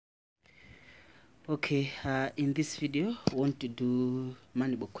Okay, in this video I want to do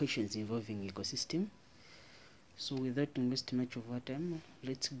MANEB questions involving ecosystem. So without wasting much of our time,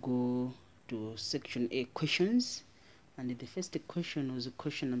 let's go to section A, questions. And the first question was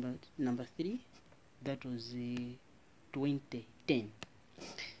question number 3. That was 2010.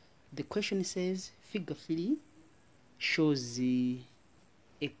 The question says figure 3 shows a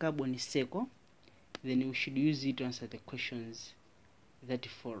carbon cycle. Then we should use it to answer the questions that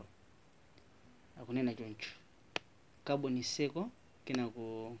follow. Akunena choncho carbon cycle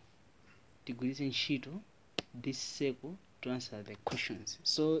kenako tigwiritse ntchito this cycle to answer the questions.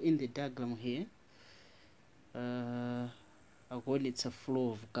 So in the diagram here it's a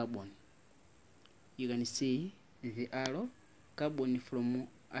flow of carbon. You can see the arrow carbon from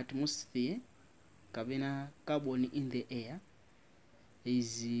atmosphere kapena carbon in the air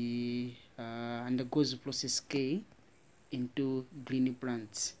is undergoes process K into green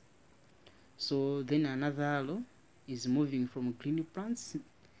plants. So then another arrow is moving from green plants,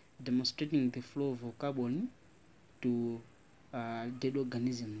 demonstrating the flow of carbon to dead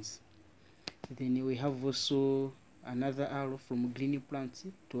organisms. Then we have also another arrow from green plants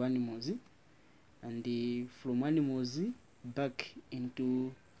to animals, and from animals back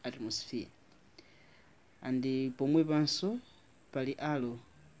into atmosphere. And pomwe panso pali arrow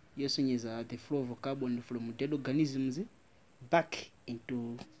yosonyeza the flow of carbon from dead organisms back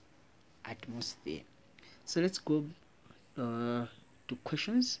into atmosphere. So let's go to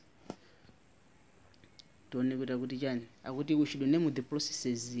questions. We should name the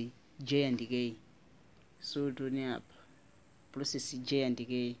processes J and K. So to name up process J and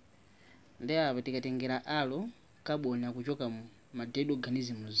K. There tikatengera arrow carbon akuchoka mu dead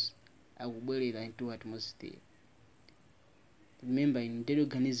organisms akubwerera into atmosphere. Remember in dead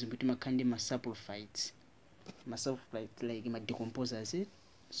organisms timakandi ma saprophytes like ma decomposers.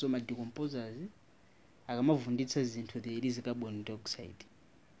 So ma decomposers akamavunditsa zinthu there is carbon dioxide.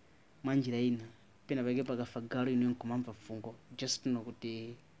 Manjira ina pena pake pakafa galu ino nkumamva fungo just know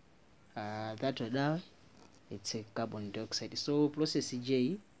kuti that radar it's a carbon dioxide. So process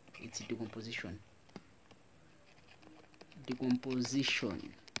J, it's decomposition.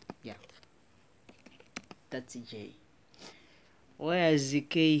 Yeah, that's J. Whereas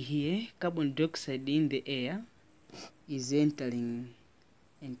K here, carbon dioxide in the air is entering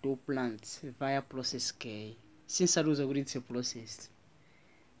into plants via process K. Since I was it's a process,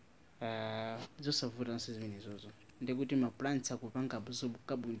 just avoidance is also. Ndekuti ma plants akupanga absorb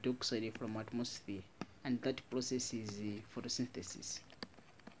carbon dioxide from atmosphere, and that process is photosynthesis.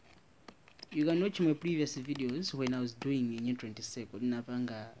 You can watch my previous videos when I was doing a nutrient cycle.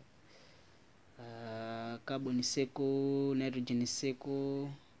 Napanga carbon cycle, nitrogen cycle,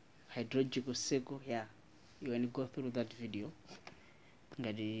 hydrological cycle. Yeah, you can go through that video.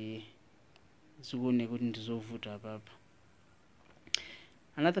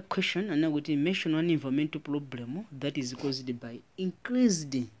 Another question, mention one environmental problem that is caused by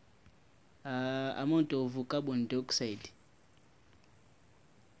increased amount of carbon dioxide.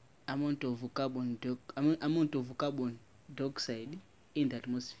 Amount of carbon dioxide in the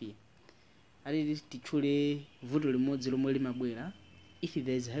atmosphere. If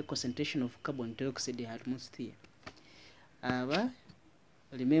there is a high concentration of carbon dioxide in the atmosphere.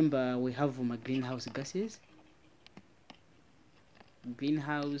 Remember we have my greenhouse gases.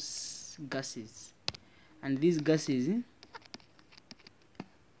 And these gases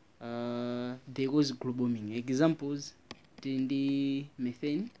they cause global warming. Examples the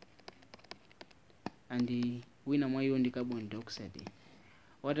methane and the carbon dioxide.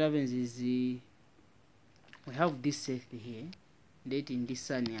 What happens is we have this earth here, dating this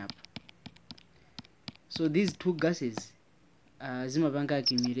sun up. So these two gases zimapanga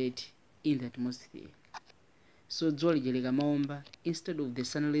accumulate in the atmosphere. So instead of the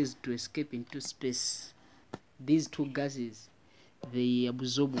sun rays to escape into space, these two gases they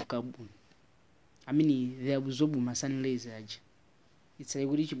absorb carbon. They absorb my sun rays. It's like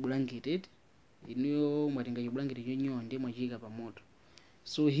which blanketed.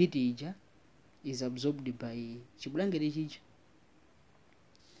 So heat is absorbed by chiblanket.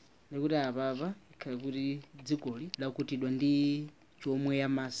 Nekuti ababa kakuti dzikoli lakutidwa ndi chomwe ya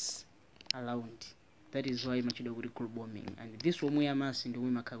mass around. That is why machidwa kuti global warming, and this chomwe ya mass ndi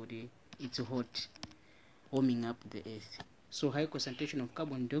omwe makhala kuti it's hot, warming up the earth. So high concentration of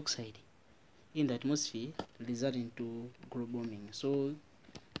carbon dioxide in the atmosphere resulting to global warming. So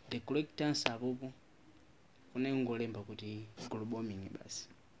the correct answer apopo kunengolemba kuti global warming basi.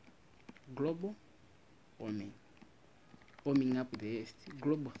 Global warming. Warming up the earth.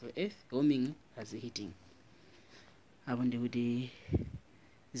 Globe of the earth warming as heating. Apo ndikuti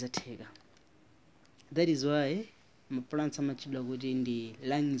zatheka. That is why plants are much in the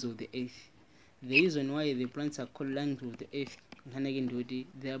lungs of the earth. The reason why the plants are called lungs of the earth,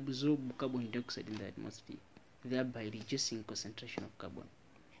 they absorb carbon dioxide in the atmosphere, thereby reducing concentration of carbon.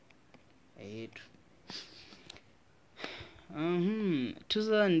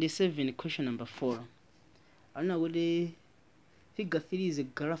 2007 question number 4. Figure 3 is a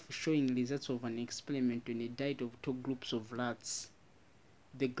graph showing results of an experiment on a diet of 2 groups of rats.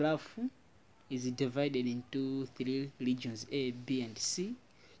 The graph is divided into 3 regions, A, B, and C.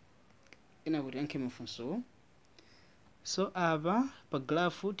 So aba pa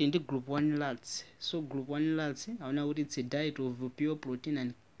graph tindi group 1 rats. So group 1 rats, it's a diet of pure protein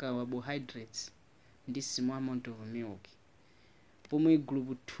and carbohydrates, this small amount of milk. Pomwe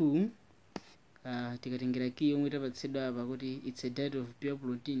group 2, tikatengera ki yomwe tapatsidwa apa kuti it's a diet of pure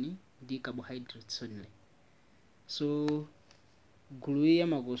protein ndi carbohydrates only. So gulu ya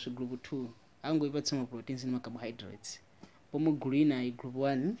makoso group 2 angoipatsa ma proteins ndi ma carbohydrates, pomwe gulu ina group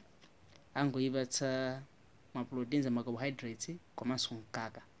 1 angoipatsa ma proteins and ma carbohydrates komanso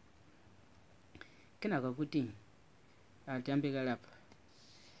mkaka. Kenaka kuti tiyambe kalapa.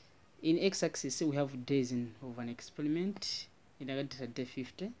 In x-axis we have days of an experiment. Inakatisa day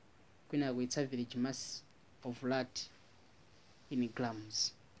 50. Kwina it's average mass of rat in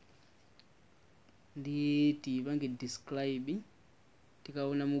grams. Ndi tibange describe.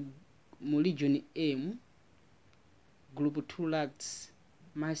 Tikaona mu region M, group 2 rats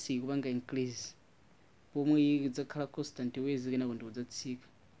mass ikubanga increase. Pomwe idzakhala constant ways kena kuti udzatsika.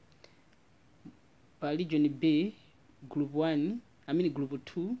 Pa region B, group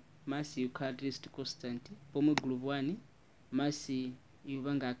 2 mass ikukhala at least constant. Pomwe group 1 mass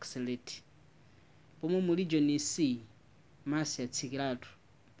ikubanga accelerate. Pomwe mu region C mass yatsikiratu.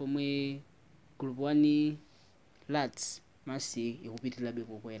 Pomwe group 1 rats mass ikupitirabe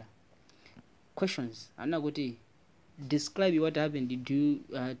kukwera. Questions anakuti describe what happened due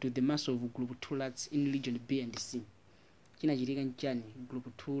to the mass of group 2 rats in region B and C. Chinachitika nchani group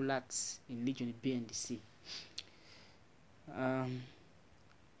 2 rats in region B and C.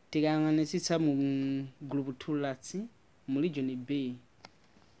 Tikayang'anitsitsa mu group 2 rats mu region B,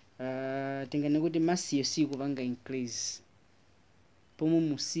 tingane kuti mass yonse ikupanga increase. Pomwe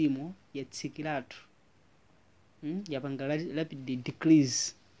musimo yatsikiratu, yapanga rapid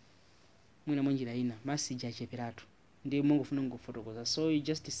decrease. Mwina mwanjira ina mass ijacheperatu. Ndi mungofuna ngofotokoza. So you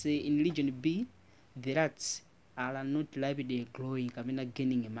just say in region B the rats are not rapidly growing kapena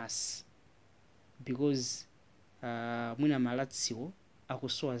gaining a mass because mwina malatsiwo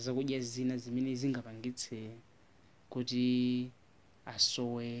akusowa zakudya zina zimene zingapangitse kuti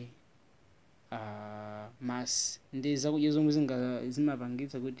asowe mass. Ndi zakudya zomwe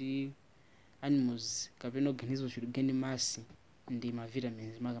zimapangitsa kuti animals kapena organism should gain mass ndi ma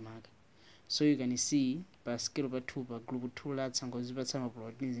vitamins makamaka. So you can see pa scale pa 2 pa group 2 rats angozipatsa ma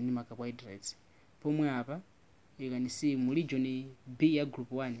proteins ndi ma carbohydrates. Pomwe apa you can see mu region B ya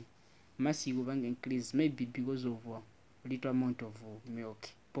group 1 mass ikupanga increase, maybe because of little amount of milk.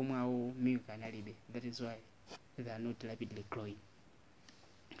 Pomwe awo milk analibe, that is why they are not rapidly growing.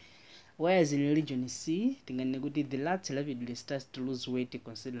 Whereas in region C tingane kuti the rats rapidly starts to lose weight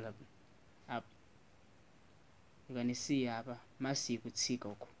considerably. Up you can see apa mass ikutsika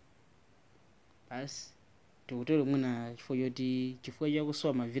uko. As tikutero mwina chifukwa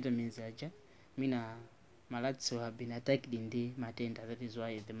chakusowa ma vitamins aja mina ma rats have been attacked ndi matenda, that is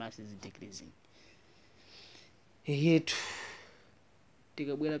why the mass is decreasing. Yetu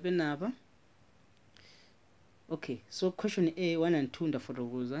tikabwera pena apa. Okay, so question A 1 and 2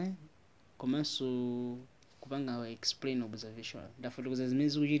 ndafotokoza komanso kupanga explain observation. Ndafotokoza zimene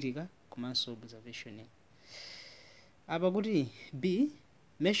zikuchitika komanso observation. Apa kuti B,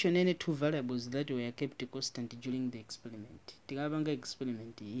 mention any 2 variables that were kept constant during the experiment. Tikapanga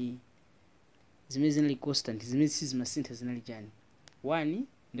experiment iyi zimene zinali constant, zimene sizimasintha zinali chani. 1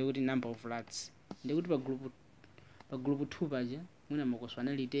 ndikuti number of rats. Ndikuti pa group 2 paja mwina makoso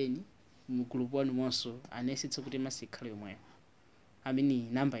anali 10, mu group 1 monso anayesitsa kuti mass ikhale yomweyo.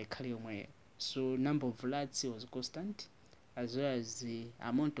 Number ikhale yomweyo. So number of rats was constant as well as the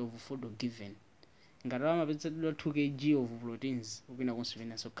amount of food given. Ngati amapatsidwa 2 kg of proteins, upina konso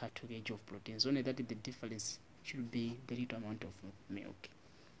pena so 2 kg of proteins, only that the difference should be the little amount of milk.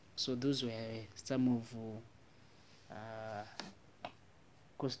 So those were some of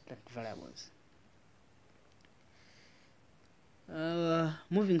constant variables.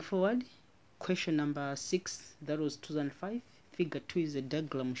 Moving forward, question number 6, that was 2005. Figure 2 is a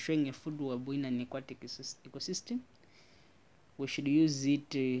diagram showing a food web in an aquatic ecosystem. We should use it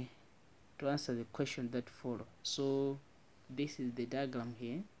to answer the question that follow. So this is the diagram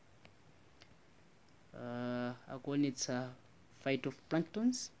here. akuonetsa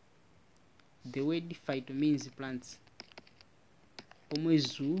phytoplanktons. The word phyto means plants, pomwe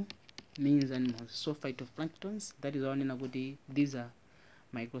zoo means animals, so phytoplanktons, that is one kuti these are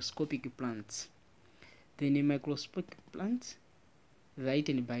microscopic plants. Then the microscopic plants, they are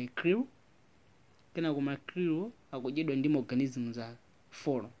eaten by krill. Kena kuma krill akudyedwa ndi organisms a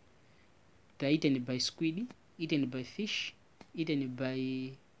 4. They are eaten by squid, eaten by fish, eaten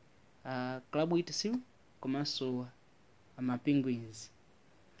by crab eat seal, komanso penguins.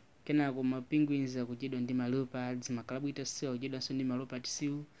 Kena kuma penguins akudyedwa ndi leopards, crab eat seal akudyedwa ndi leopard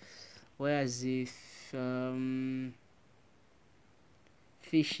seal, whereas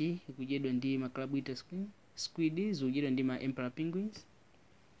fish ikudyedwa ndi crab eat squid zikudyedwa ndi emperor penguins,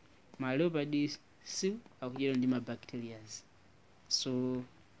 leopard seal akudyedwa ndi bacteria. So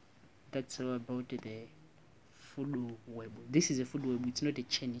that's all about the food web. This is a food web, it's not a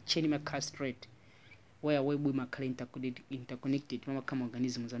chain. Chain makhala straight, where web makhala interconnected, mamakhala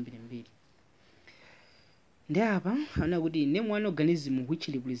organisms ambiri mbiri. Ndi apa ana kuti name one organism which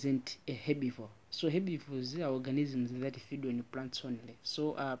represent a herbivore. So herbivores are organisms that feed on plants only.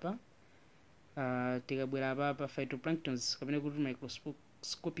 So apa tikabwera apa phytoplanktons kapena kuti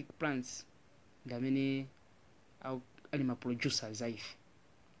microscopic plants ndi amene ali ma producers aife.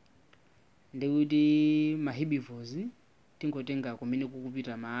 Ndi kuti ma herbivores tingotenga kumene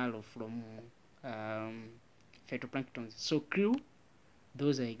kukupita maalo from phytoplanktons. So krill,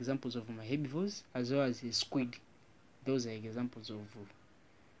 those are examples of my herbivores, as well as squid, those are examples of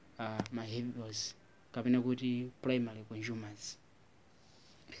my herbivores kapena kuti primary consumers.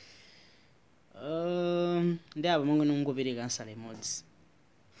 Ndi apa mangona ungopereka answer limodzi.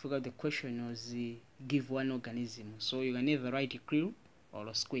 Forget the question was give one organism, so you can either write krill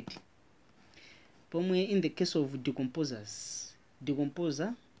or squid. Pomwe in the case of decomposers,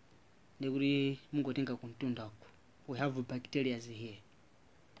 decomposer ndikuti mungotenga kuntundako, we have bacteria here.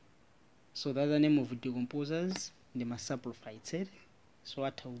 So the other name of decomposers the saprophytes. So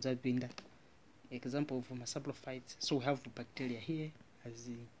what would that be? Example of saprophytes. So we have bacteria here as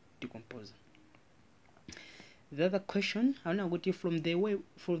the decomposer. The other question, I know what from the web,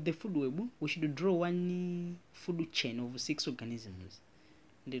 from the food web, we should draw one food chain of 6 organisms.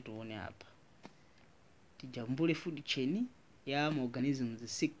 Ndito one hapa. Tijambule food chain ya organisms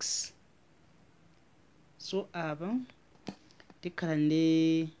 6. So hapa tikhala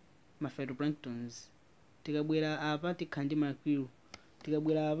ndi ma phytoplanktons, tikabwera apa tikhala ndi ma krill,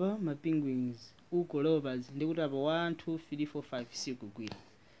 tikabwera apa ma penguins, uko leopards, ndikuti apa 1 2 3 4 5 sikugwira.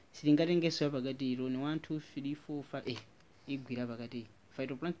 Silingatengeso pakati ilo ni 1 2 3 4 5 igwira pakati.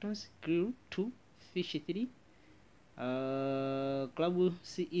 Phytoplanktons, krill 2, fish 3, crab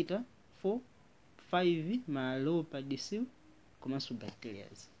sea eater 4, 5 ma leopard seal komanso bacteria.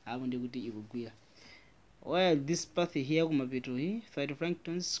 Apo ndikuti ikugwira. While this path here kumapeto hii,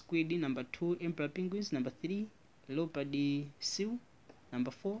 phytoplanktons, squid number 2, emperor penguins number 3, leopard seal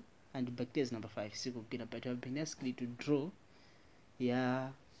number 4, and bacteria number 5. Sikugwira, but I've been asked to draw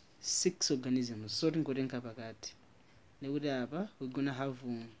 6 organisms. So tingotenga pakati. Nekuti apa we're gonna have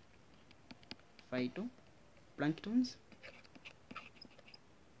phytoplanktons,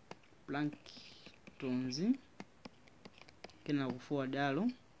 kena ku forward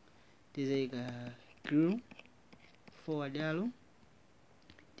arrow tizaika krill, forward arrow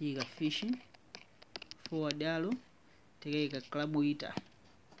tiika fish, forward arrow tiika crab eater.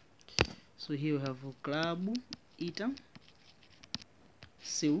 So here we have crab eater,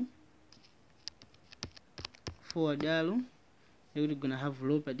 seal, forward arrow, then we're gonna have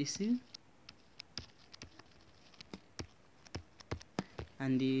leopard seal,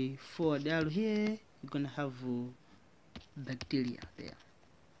 and the forward arrow here we're gonna have bacteria there.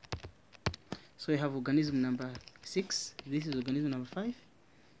 So we have organism number 6, this is organism number 5,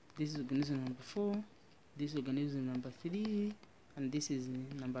 this is organism number 4, this is organism number 3, and this is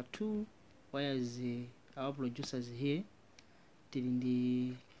number 2, whereas our producers here till in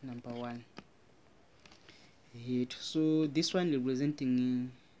the number 1. So this one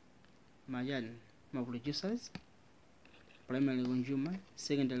representing my producers, primary consumer,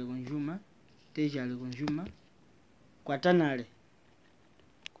 secondary consumer, tertiary consumer, quaternary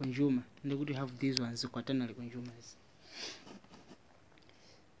consumer. And we have these ones, quaternary consumers.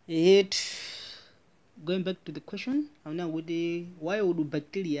 Going back to the question, why would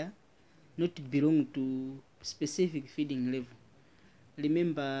bacteria not belong to specific feeding level?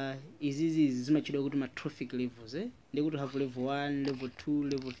 Remember, is much to trophic levels. They would have level 1, level 2,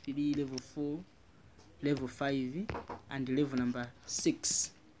 level 3, level 4, level 5, and level number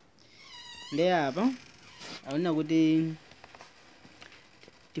 6. There, I want to go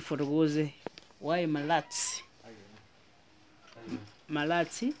to photocopy why malats?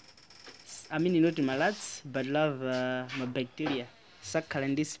 Malats, I mean not malats, but love my bacteria suckle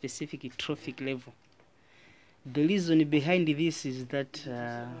in this specific trophic level. The reason behind this is that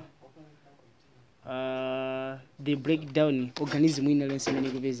they break down organism in the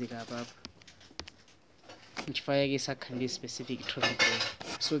suckle in this specific trophic level.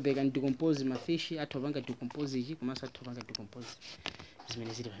 So they can decompose my fish, at Tovanga decompose it, Kumasa Tovanga decompose as many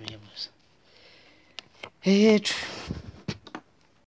as it.